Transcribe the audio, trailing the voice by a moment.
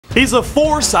He's a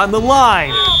force on the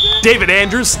line. David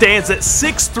Andrews stands at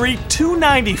 6'3",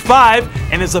 295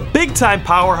 and is a big-time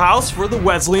powerhouse for the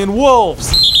Wesleyan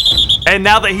Wolves. And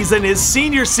now that he's in his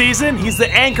senior season, he's the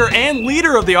anchor and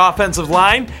leader of the offensive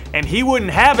line, and he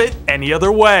wouldn't have it any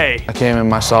other way. I came in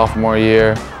my sophomore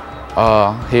year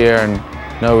here and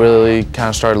really kind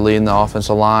of started leading the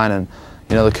offensive line, and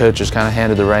the coaches kind of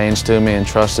handed the reins to me and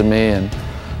trusted me, and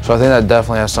so I think that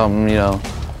definitely has something to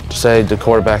say to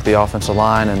quarterback the offensive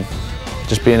line, and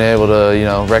just being able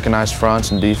to recognize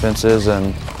fronts and defenses,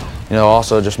 and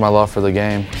also just my love for the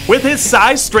game. With his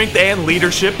size, strength, and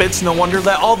leadership, it's no wonder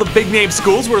that all the big-name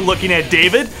schools were looking at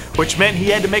David, which meant he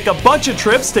had to make a bunch of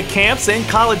trips to camps and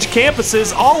college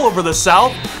campuses all over the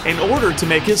South in order to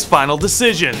make his final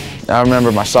decision. I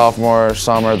remember my sophomore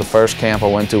summer, the first camp I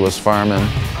went to was Furman,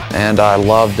 and I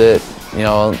loved it.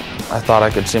 I thought I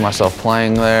could see myself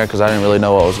playing there because I didn't really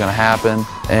know what was going to happen.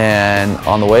 And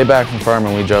on the way back from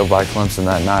Furman, we drove by Clemson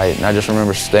that night, and I just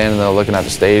remember standing there looking at the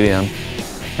stadium.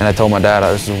 And I told my dad,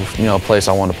 this is a place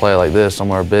I wanted to play like this,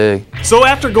 somewhere big. So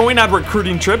after going on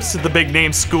recruiting trips to the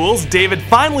big-name schools, David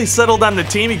finally settled on the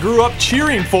team he grew up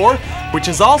cheering for, which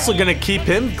is also going to keep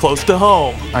him close to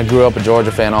home. I grew up a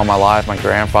Georgia fan all my life. My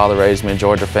grandfather raised me a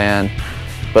Georgia fan,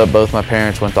 but both my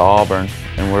parents went to Auburn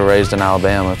and were raised in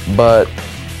Alabama. But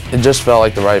it just felt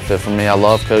like the right fit for me. I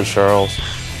love Coach Sherles.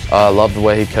 I love the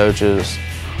way he coaches.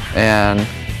 And,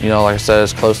 like I said,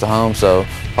 it's close to home, so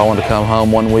if I wanted to come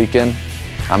home one weekend,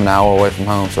 I'm an hour away from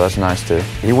home, so that's nice too.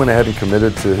 He went ahead and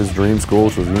committed to his dream school,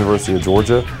 which was the University of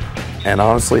Georgia. And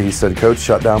honestly, he said, Coach,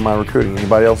 shut down my recruiting.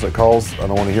 Anybody else that calls, I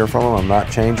don't want to hear from them. I'm not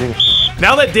changing.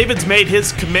 Now that David's made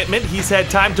his commitment, he's had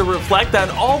time to reflect on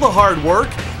all the hard work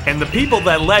and the people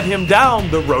that led him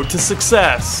down the road to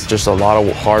success. Just a lot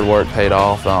of hard work paid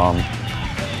off,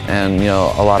 and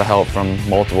a lot of help from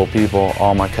multiple people,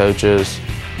 all my coaches,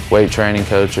 weight training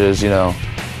coaches,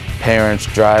 parents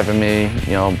driving me,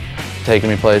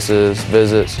 taking me places,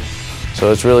 visits.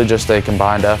 So it's really just a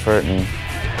combined effort, and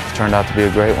it's turned out to be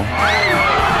a great one.